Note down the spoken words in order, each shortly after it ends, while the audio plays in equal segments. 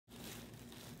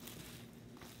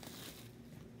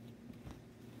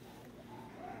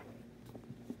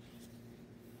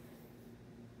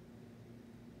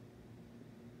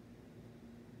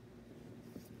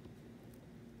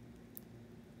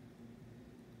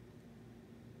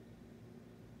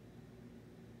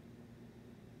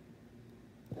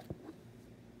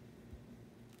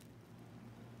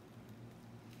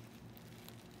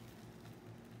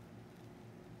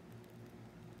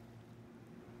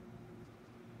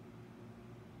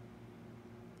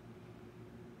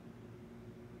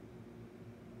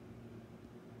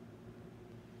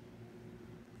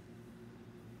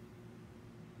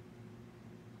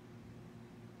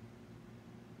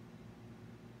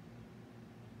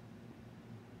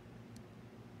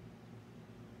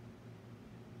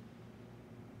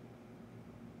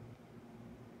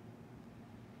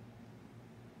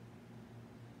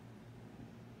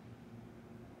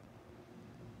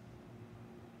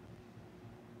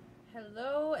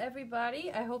Hello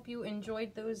everybody, I hope you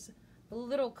enjoyed those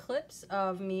little clips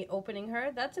of me opening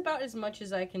her. That's about as much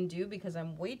as I can do because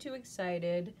I'm way too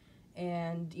excited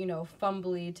and, you know,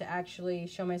 fumbly to actually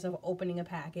show myself opening a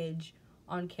package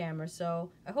on camera.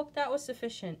 So I hope that was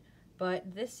sufficient.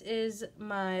 But this is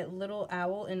my little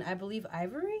owl in, I believe,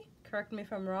 ivory? Correct me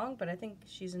if I'm wrong, but I think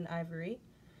she's in ivory.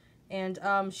 And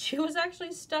she was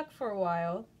actually stuck for a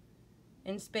while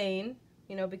in Spain,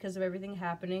 you know, because of everything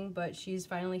happening, but she's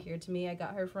finally here to me. I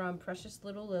got her from Precious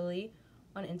Little Lily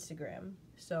on Instagram.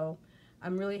 So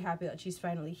I'm really happy that she's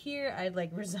finally here. I'd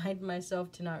like resigned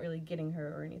myself to not really getting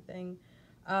her or anything.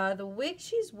 The wig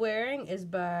she's wearing is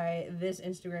by this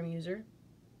Instagram user.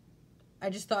 I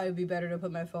just thought it would be better to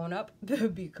put my phone up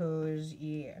because,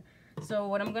 yeah. So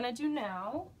what I'm gonna do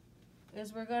now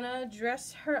is we're gonna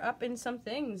dress her up in some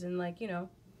things and, like, you know,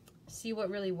 see what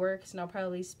really works, and I'll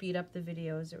probably speed up the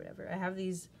videos or whatever. I have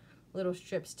these little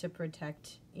strips to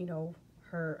protect, you know,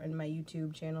 her and my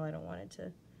YouTube channel. I don't want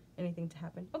anything to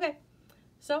happen. Okay,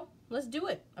 so let's do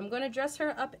it. I'm gonna dress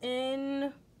her up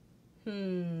in,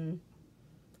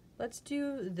 let's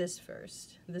do this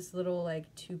first. This little,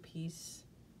 like, two-piece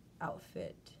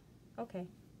outfit. Okay,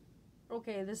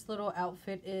 this little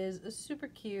outfit is super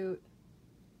cute.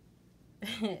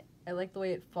 I like the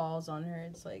way it falls on her.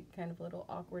 It's like kind of a little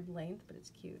awkward length, but it's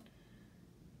cute.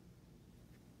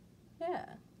 Yeah,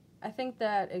 I think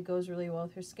that it goes really well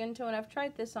with her skin tone. I've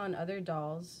tried this on other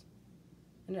dolls,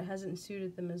 and it hasn't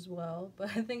suited them as well, but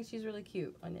I think she's really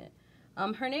cute on it.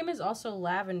 Her name is also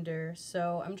Lavender,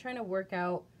 so I'm trying to work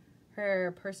out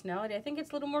her personality. I think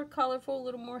it's a little more colorful, a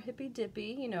little more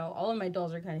hippy-dippy. You know, all of my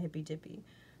dolls are kind of hippy-dippy,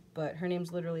 but her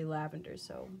name's literally Lavender,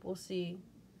 so we'll see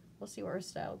where her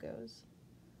style goes.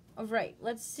 Alright,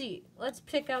 let's see. Let's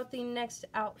pick out the next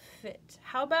outfit.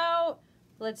 How about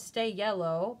let's stay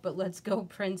yellow, but let's go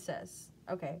princess.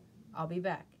 Okay, I'll be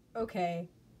back. Okay,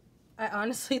 I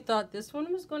honestly thought this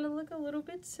one was going to look a little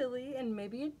bit silly, and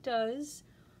maybe it does.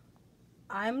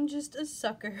 I'm just a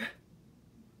sucker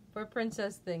for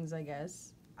princess things, I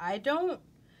guess.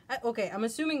 Okay, I'm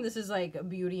assuming this is like a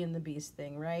Beauty and the Beast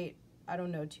thing, right? I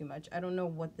don't know too much. I don't know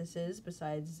what this is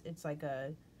besides it's like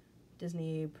a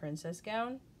Disney princess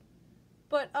gown.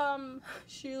 But,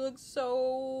 she looks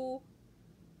so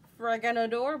friggin'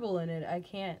 adorable in it.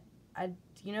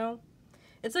 You know,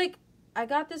 it's like, I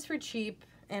got this for cheap,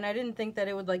 and I didn't think that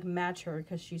it would, like, match her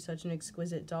because she's such an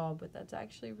exquisite doll, but that's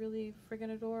actually really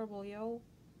friggin' adorable, yo.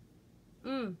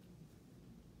 And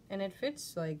it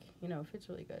fits, like, you know, fits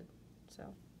really good, so.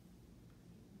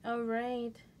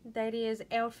 Alright, that is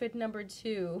outfit number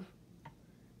 2.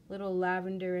 Little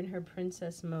Lavender in her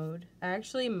princess mode. I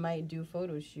actually might do a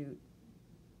photo shoot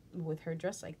with her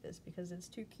dressed like this because it's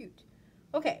too cute.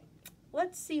 Okay,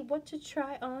 let's see what to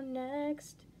try on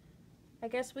next. I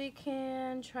guess we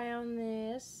can try on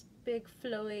this big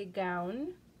flowy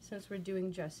gown since we're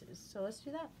doing dresses. So let's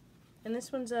do that. And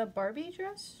this one's a Barbie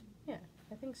dress? Yeah,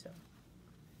 I think so.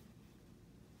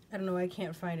 I don't know, I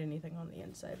can't find anything on the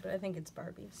inside, but I think it's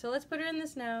Barbie. So let's put her in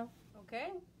this now. Okay,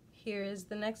 here is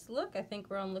the next look. I think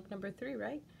we're on look number 3,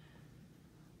 right?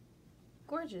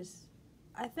 Gorgeous.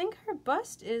 I think her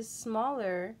bust is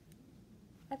smaller.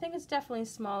 I think it's definitely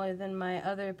smaller than my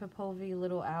other Popovy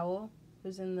little owl,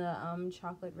 who's in the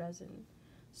chocolate resin.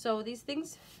 So these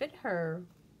things fit her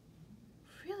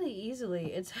really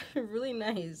easily. It's really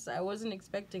nice. I wasn't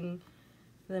expecting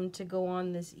them to go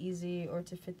on this easy or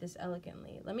to fit this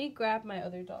elegantly. Let me grab my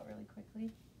other doll really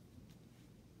quickly.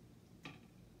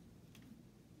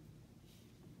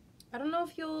 I don't know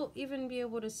if you'll even be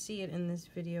able to see it in this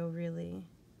video, really.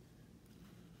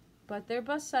 But their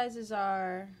bust sizes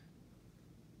are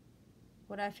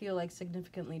what I feel like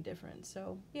significantly different.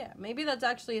 So, yeah, maybe that's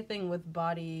actually a thing with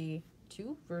body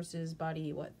 2 versus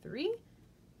body, what, 3?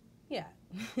 Yeah.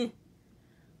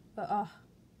 But,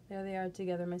 there they are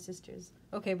together, my sisters.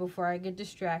 Okay, before I get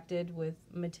distracted with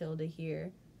Matilda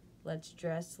here, let's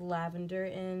dress Lavender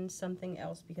in something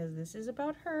else because this is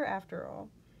about her after all.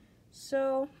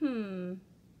 So,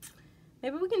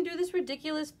 maybe we can do this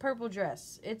ridiculous purple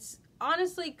dress. It's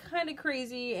honestly kind of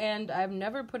crazy, and I've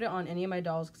never put it on any of my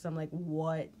dolls because I'm like,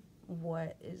 what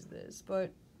is this?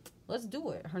 But let's do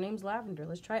it. Her name's Lavender.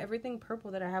 Let's try everything purple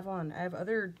that I have on. I have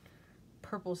other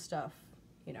purple stuff,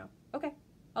 you know. Okay,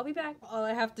 I'll be back. All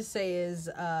I have to say is,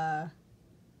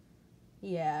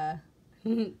 yeah,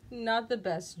 not the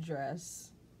best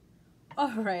dress.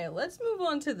 Alright, let's move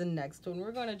on to the next one.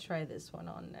 We're going to try this one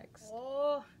on next.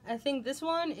 Oh, I think this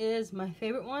one is my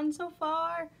favorite one so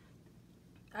far.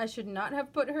 I should not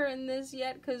have put her in this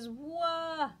yet because,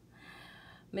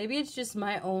 maybe it's just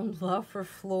my own love for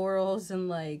florals and,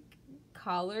 like,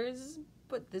 collars,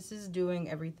 but this is doing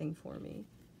everything for me.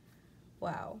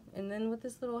 Wow. And then with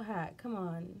this little hat, come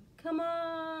on. Come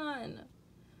on!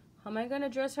 How am I gonna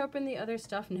dress her up in the other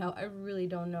stuff now? I really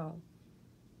don't know.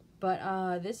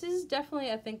 But this is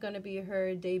definitely, I think, gonna be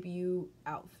her debut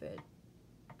outfit.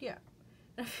 Yeah.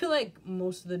 And I feel like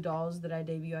most of the dolls that I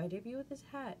debut with this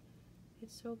hat.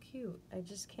 It's so cute. I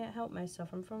just can't help myself.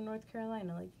 I'm from North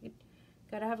Carolina. Like, you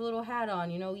gotta have a little hat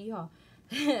on, you know, yeehaw.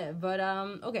 But,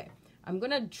 okay. I'm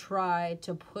gonna try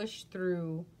to push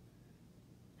through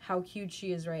how cute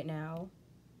she is right now.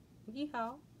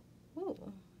 Yeehaw.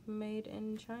 Ooh, made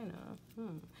in China.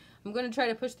 I'm gonna try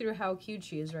to push through how cute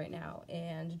she is right now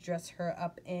and dress her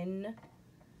up in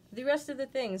the rest of the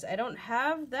things. I don't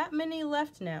have that many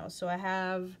left now. So I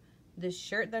have this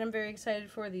shirt that I'm very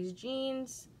excited for, these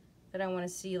jeans that I want to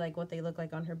see like what they look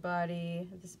like on her body,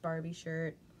 this Barbie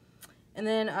shirt. And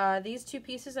then these two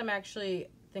pieces I'm actually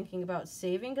thinking about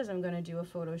saving because I'm going to do a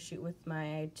photo shoot with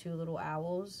my two little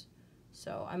owls.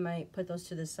 So I might put those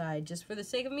to the side just for the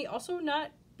sake of me also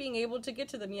not being able to get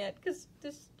to them yet because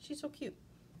she's so cute.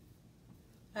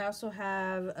 I also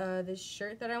have this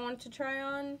shirt that I wanted to try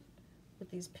on with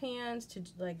these pants to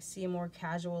like see a more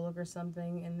casual look or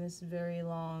something, and this very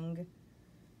long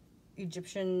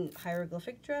Egyptian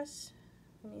hieroglyphic dress.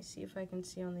 Let me see if I can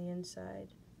see on the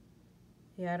inside.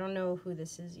 Yeah, I don't know who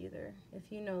this is either.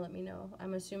 If you know, let me know.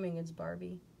 I'm assuming it's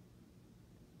Barbie.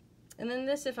 And then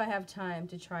this if I have time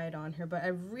to try it on her, but I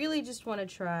really just want to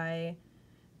try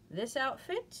this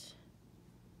outfit,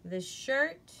 this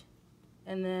shirt,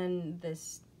 and then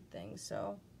this thing.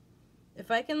 So if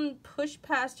I can push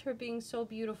past her being so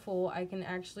beautiful, I can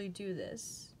actually do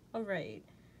this. All right.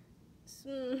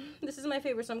 This is my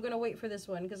favorite, so I'm going to wait for this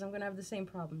one because I'm going to have the same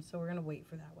problem. So we're going to wait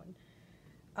for that one.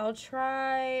 I'll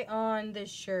try on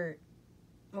this shirt.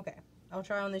 Okay. I'll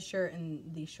try on this shirt and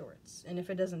these shorts. And if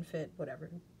it doesn't fit, whatever,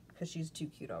 because she's too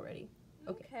cute already.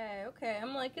 Okay.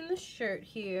 I'm liking the shirt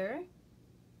here.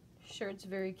 Shirt's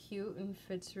very cute and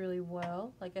fits really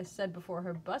well. Like I said before,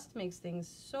 her bust makes things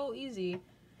so easy.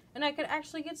 And I could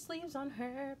actually get sleeves on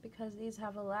her because these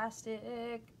have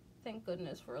elastic. Thank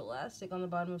goodness for elastic on the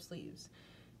bottom of sleeves.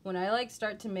 When I like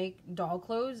start to make doll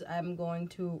clothes, I'm going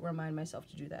to remind myself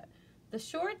to do that. The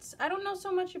shorts, I don't know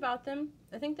so much about them.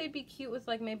 I think they'd be cute with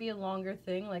like maybe a longer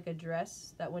thing, like a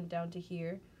dress that went down to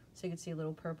here. So you could see a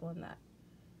little purple in that.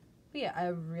 But yeah, I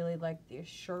really like this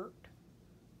shirt.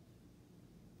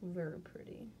 Very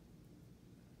pretty.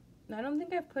 I don't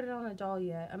think I've put it on a doll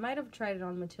yet. I might have tried it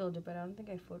on Matilda, but I don't think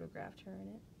I photographed her in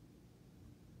it.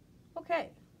 Okay.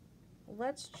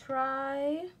 Let's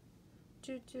try.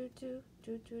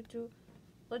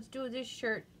 Let's do this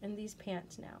shirt and these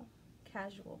pants now.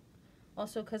 Casual.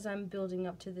 Also because I'm building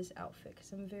up to this outfit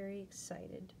because I'm very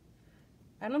excited.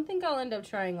 I don't think I'll end up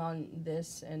trying on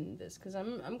this and this because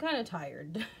I'm kind of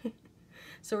tired.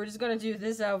 So we're just going to do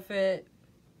this outfit,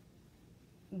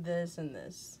 this, and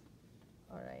this.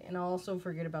 Alright, and I'll also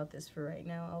forget about this for right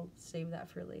now. I'll save that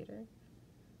for later.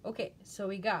 Okay, so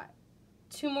we got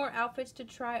 2 more outfits to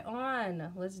try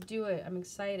on. Let's do it. I'm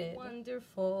excited.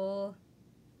 Wonderful.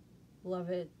 Love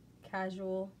it.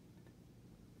 Casual.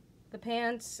 The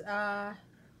pants, I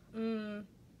don't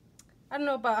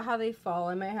know about how they fall.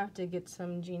 I might have to get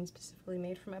some jeans specifically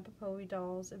made for my Popovy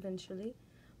dolls eventually.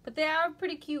 But they are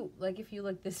pretty cute, like if you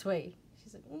look this way.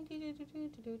 She's like,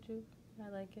 I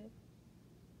like it.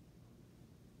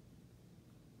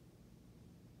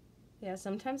 Yeah,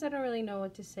 sometimes I don't really know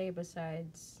what to say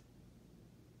besides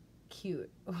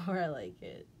cute or I like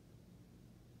it.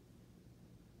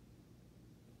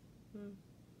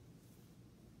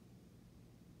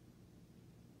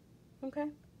 Okay.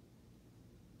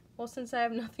 Well, since I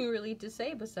have nothing really to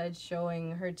say besides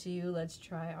showing her to you, let's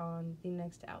try on the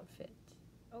next outfit.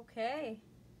 Okay.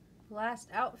 Last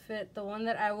outfit, the one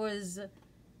that I was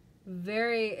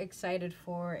very excited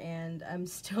for, and I'm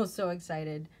still so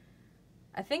excited.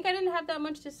 I think I didn't have that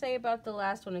much to say about the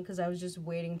last one because I was just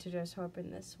waiting to dress her up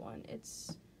in this one.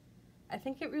 I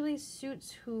think it really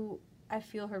suits who I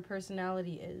feel her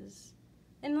personality is.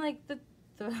 And like the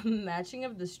matching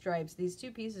of the stripes, these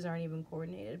 2 pieces aren't even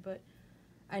coordinated, but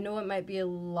I know it might be a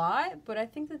lot, but I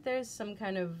think that there's some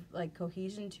kind of like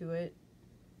cohesion to it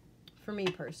for me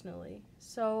personally.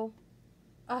 So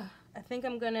I think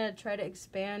I'm gonna try to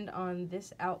expand on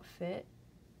this outfit.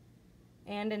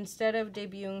 And instead of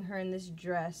debuting her in this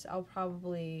dress, I'll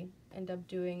probably end up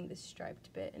doing this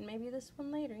striped bit. And maybe this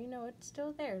one later. You know, it's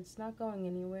still there. It's not going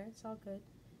anywhere. It's all good.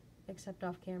 Except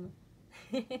off camera.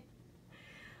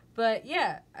 But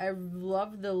yeah, I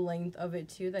love the length of it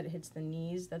too, that it hits the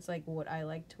knees. That's like what I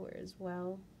like to wear as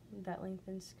well. That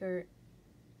lengthened skirt.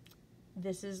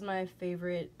 This is my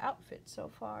favorite outfit so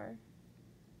far.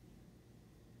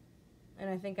 And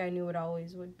I think I knew it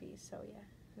always would be, so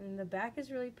yeah. And the back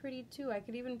is really pretty too. I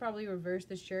could even probably reverse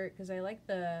the shirt because I like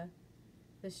the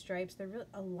stripes. They're really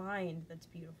aligned. That's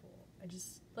beautiful. I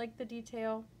just like the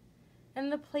detail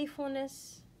and the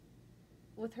playfulness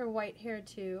with her white hair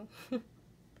too.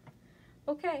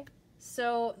 Okay,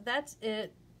 so that's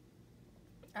it.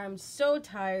 I'm so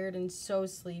tired and so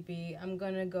sleepy. I'm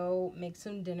gonna go make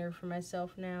some dinner for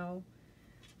myself now.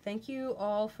 Thank you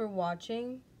all for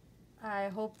watching. I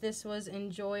hope this was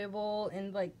enjoyable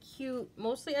and like cute.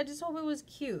 Mostly I just hope it was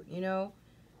cute, you know?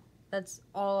 That's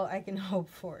all I can hope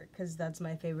for because that's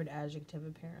my favorite adjective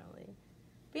apparently.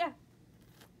 But yeah.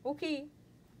 Okay.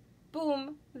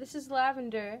 Boom. This is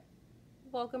Lavender.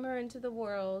 Welcome her into the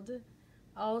world.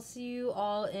 I'll see you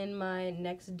all in my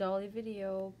next Dolly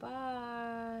video.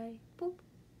 Bye. Boop.